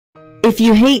If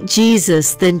you hate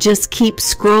Jesus, then just keep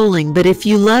scrolling, but if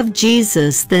you love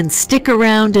Jesus, then stick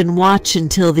around and watch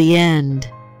until the end.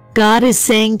 God is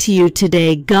saying to you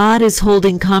today, God is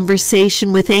holding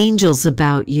conversation with angels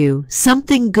about you.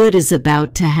 Something good is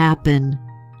about to happen.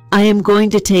 I am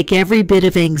going to take every bit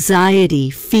of anxiety,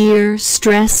 fear,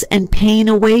 stress, and pain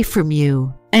away from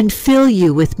you and fill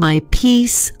you with my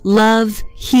peace, love,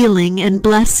 healing, and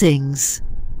blessings.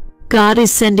 God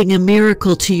is sending a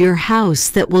miracle to your house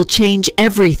that will change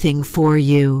everything for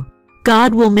you.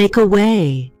 God will make a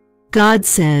way. God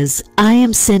says, I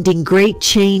am sending great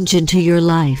change into your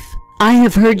life. I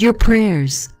have heard your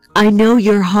prayers. I know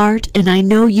your heart and I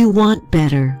know you want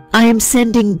better. I am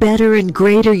sending better and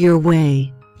greater your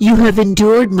way. You have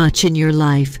endured much in your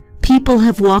life. People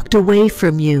have walked away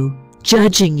from you,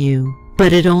 judging you,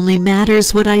 but it only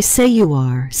matters what I say you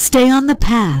are. Stay on the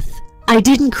path. I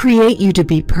didn't create you to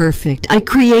be perfect. I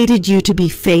created you to be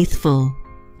faithful.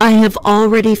 I have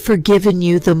already forgiven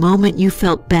you the moment you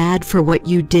felt bad for what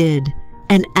you did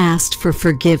and asked for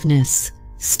forgiveness.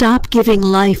 Stop giving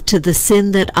life to the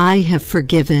sin that I have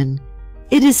forgiven.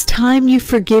 It is time you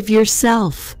forgive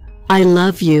yourself. I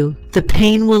love you. The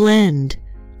pain will end.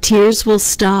 Tears will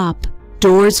stop.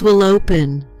 Doors will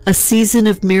open. A season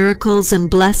of miracles and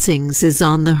blessings is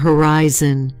on the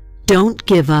horizon. Don't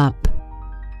give up.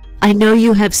 I know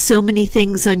you have so many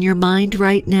things on your mind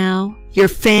right now. Your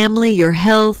family, your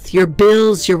health, your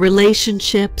bills, your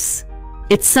relationships.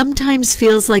 It sometimes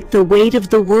feels like the weight of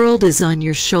the world is on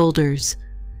your shoulders.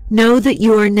 Know that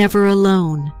you are never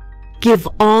alone. Give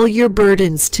all your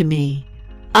burdens to me.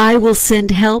 I will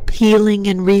send help, healing,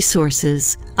 and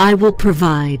resources. I will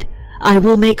provide. I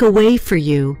will make a way for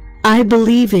you. I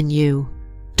believe in you.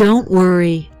 Don't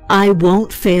worry. I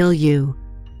won't fail you.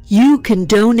 You can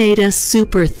donate us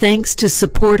super thanks to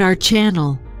support our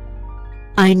channel.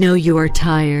 I know you are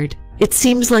tired. It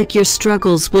seems like your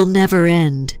struggles will never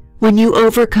end. When you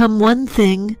overcome one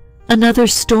thing, another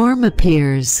storm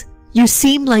appears. You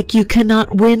seem like you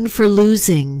cannot win for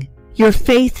losing. Your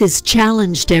faith is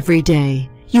challenged every day.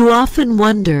 You often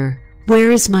wonder,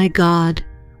 where is my God?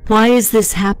 Why is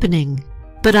this happening?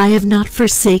 But I have not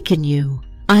forsaken you.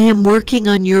 I am working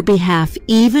on your behalf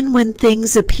even when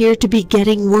things appear to be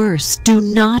getting worse. Do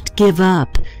not give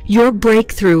up. Your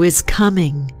breakthrough is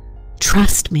coming.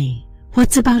 Trust me.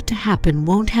 What's about to happen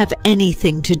won't have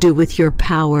anything to do with your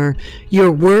power,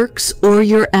 your works, or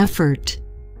your effort.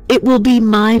 It will be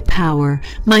my power,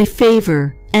 my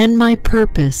favor, and my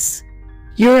purpose.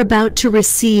 You're about to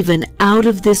receive an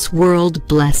out-of-this-world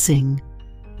blessing.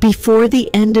 Before the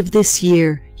end of this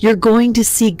year, you're going to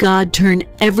see God turn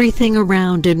everything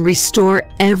around and restore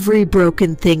every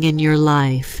broken thing in your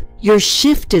life. Your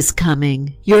shift is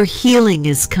coming. Your healing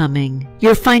is coming.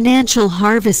 Your financial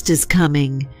harvest is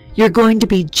coming. You're going to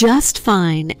be just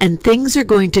fine, and things are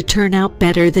going to turn out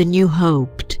better than you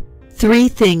hoped. 3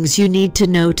 things you need to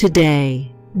know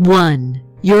today. 1.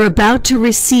 You're about to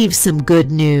receive some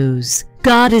good news.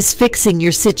 God is fixing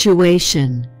your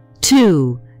situation.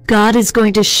 2. God is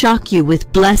going to shock you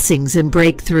with blessings and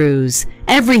breakthroughs.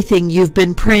 Everything you've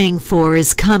been praying for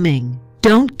is coming.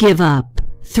 Don't give up.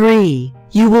 3.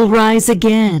 You will rise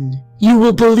again. You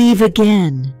will believe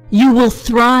again. You will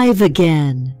thrive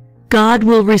again. God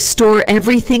will restore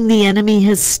everything the enemy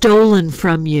has stolen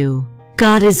from you.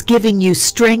 God is giving you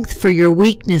strength for your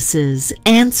weaknesses,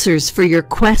 answers for your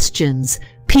questions,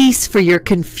 peace for your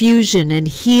confusion, and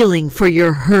healing for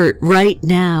your hurt right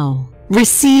now.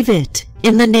 Receive it.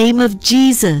 In the name of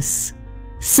Jesus,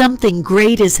 something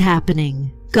great is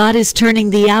happening. God is turning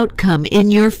the outcome in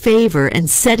your favor and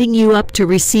setting you up to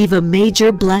receive a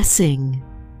major blessing.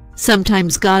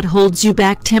 Sometimes God holds you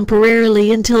back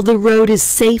temporarily until the road is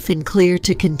safe and clear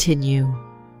to continue.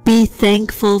 Be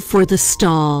thankful for the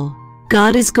stall.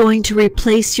 God is going to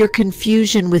replace your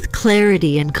confusion with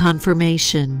clarity and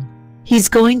confirmation. He's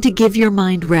going to give your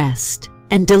mind rest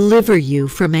and deliver you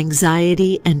from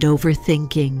anxiety and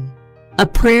overthinking. A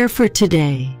prayer for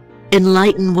today.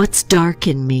 Enlighten what's dark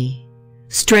in me.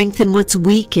 Strengthen what's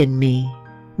weak in me.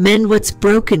 Mend what's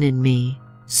broken in me.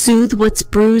 Soothe what's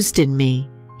bruised in me.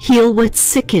 Heal what's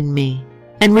sick in me.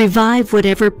 And revive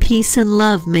whatever peace and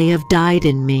love may have died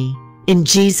in me. In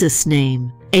Jesus'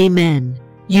 name, amen.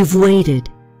 You've waited.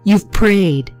 You've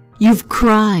prayed. You've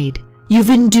cried. You've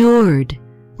endured.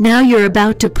 Now you're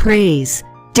about to praise,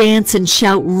 dance, and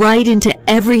shout right into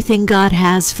everything God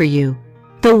has for you.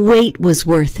 The wait was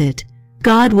worth it.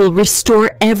 God will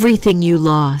restore everything you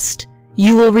lost.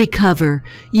 You will recover.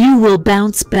 You will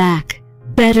bounce back.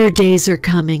 Better days are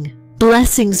coming.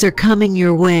 Blessings are coming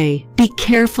your way. Be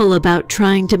careful about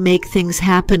trying to make things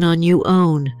happen on your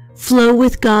own. Flow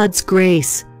with God's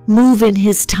grace. Move in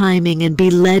His timing and be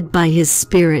led by His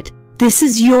Spirit. This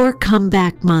is your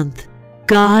comeback month.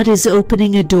 God is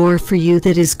opening a door for you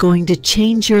that is going to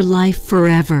change your life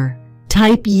forever.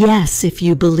 Type yes if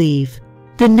you believe.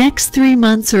 The next 3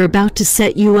 months are about to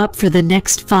set you up for the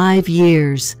next 5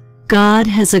 years. God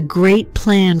has a great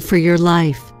plan for your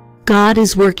life. God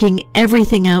is working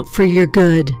everything out for your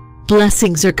good.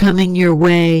 Blessings are coming your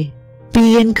way.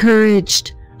 Be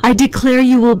encouraged. I declare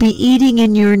you will be eating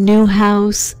in your new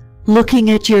house, looking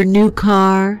at your new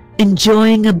car,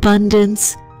 enjoying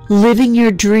abundance, living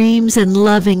your dreams and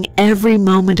loving every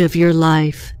moment of your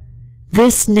life.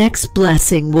 This next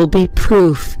blessing will be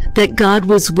proof that God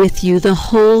was with you the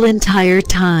whole entire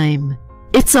time.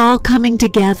 It's all coming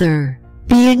together.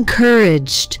 Be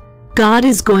encouraged. God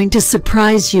is going to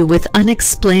surprise you with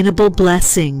unexplainable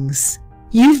blessings.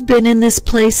 You've been in this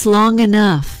place long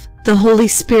enough. The Holy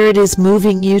Spirit is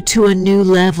moving you to a new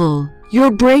level.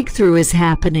 Your breakthrough is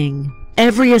happening.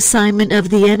 Every assignment of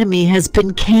the enemy has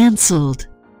been canceled.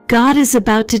 God is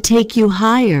about to take you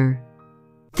higher.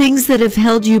 Things that have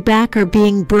held you back are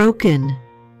being broken.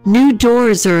 New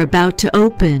doors are about to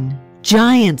open.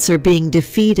 Giants are being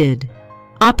defeated.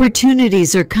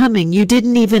 Opportunities are coming you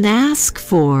didn't even ask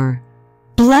for.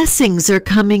 Blessings are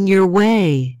coming your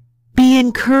way. Be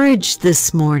encouraged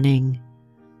this morning.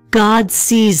 God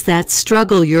sees that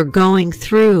struggle you're going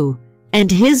through,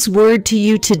 and His word to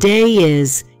you today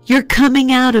is, you're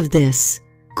coming out of this.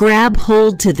 Grab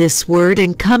hold to this word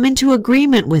and come into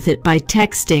agreement with it by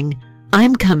texting,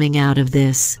 I'm coming out of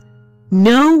this.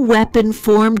 No weapon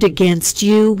formed against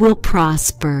you will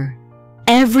prosper.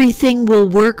 Everything will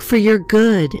work for your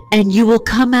good, and you will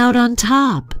come out on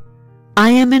top. I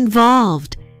am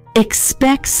involved.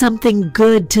 Expect something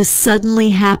good to suddenly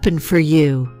happen for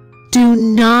you. Do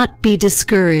not be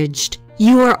discouraged.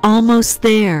 You are almost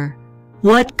there.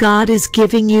 What God is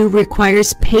giving you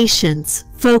requires patience,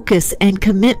 focus, and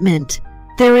commitment.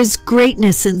 There is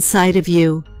greatness inside of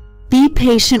you. Be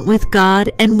patient with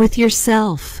God and with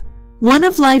yourself. One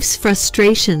of life's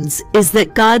frustrations is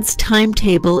that God's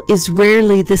timetable is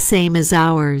rarely the same as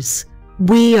ours.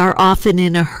 We are often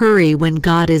in a hurry when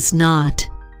God is not.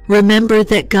 Remember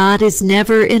that God is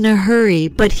never in a hurry,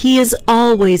 but He is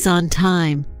always on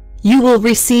time. You will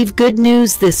receive good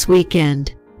news this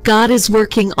weekend. God is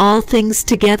working all things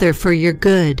together for your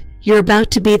good. You're about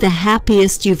to be the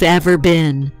happiest you've ever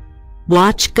been.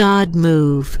 Watch God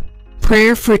move.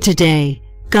 Prayer for today.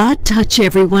 God, touch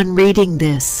everyone reading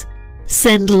this.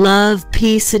 Send love,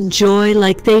 peace, and joy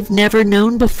like they've never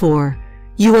known before.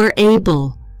 You are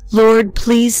able. Lord,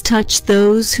 please touch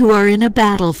those who are in a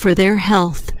battle for their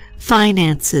health,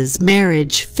 finances,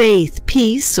 marriage, faith,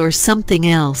 peace, or something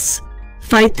else.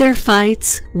 Fight their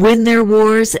fights, win their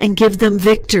wars, and give them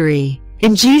victory.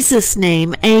 In Jesus'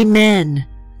 name, amen.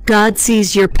 God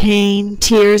sees your pain,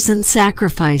 tears, and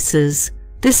sacrifices.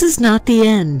 This is not the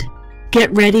end.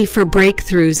 Get ready for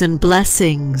breakthroughs and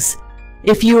blessings.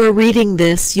 If you are reading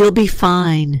this, you'll be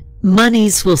fine.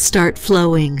 Monies will start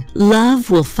flowing. Love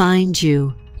will find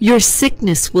you. Your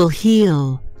sickness will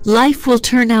heal. Life will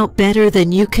turn out better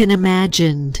than you can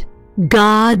imagine.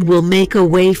 God will make a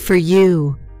way for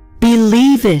you.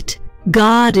 Believe it.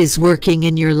 God is working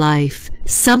in your life.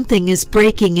 Something is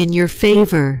breaking in your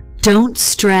favor. Don't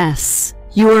stress.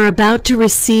 You are about to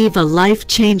receive a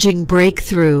life-changing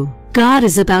breakthrough. God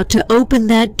is about to open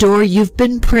that door you've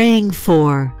been praying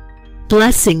for.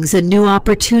 Blessings and new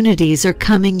opportunities are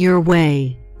coming your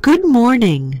way. Good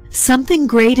morning. Something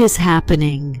great is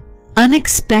happening.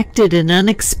 Unexpected and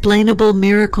unexplainable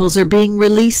miracles are being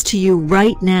released to you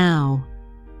right now.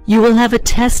 You will have a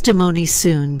testimony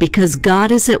soon because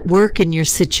God is at work in your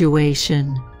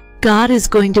situation. God is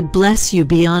going to bless you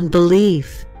beyond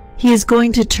belief. He is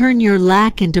going to turn your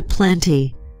lack into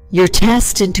plenty, your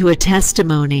test into a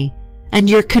testimony, and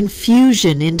your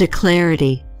confusion into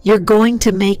clarity. You're going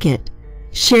to make it.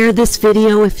 Share this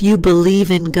video if you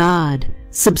believe in God.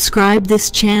 Subscribe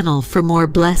this channel for more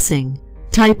blessing.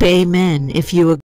 Type Amen if you agree.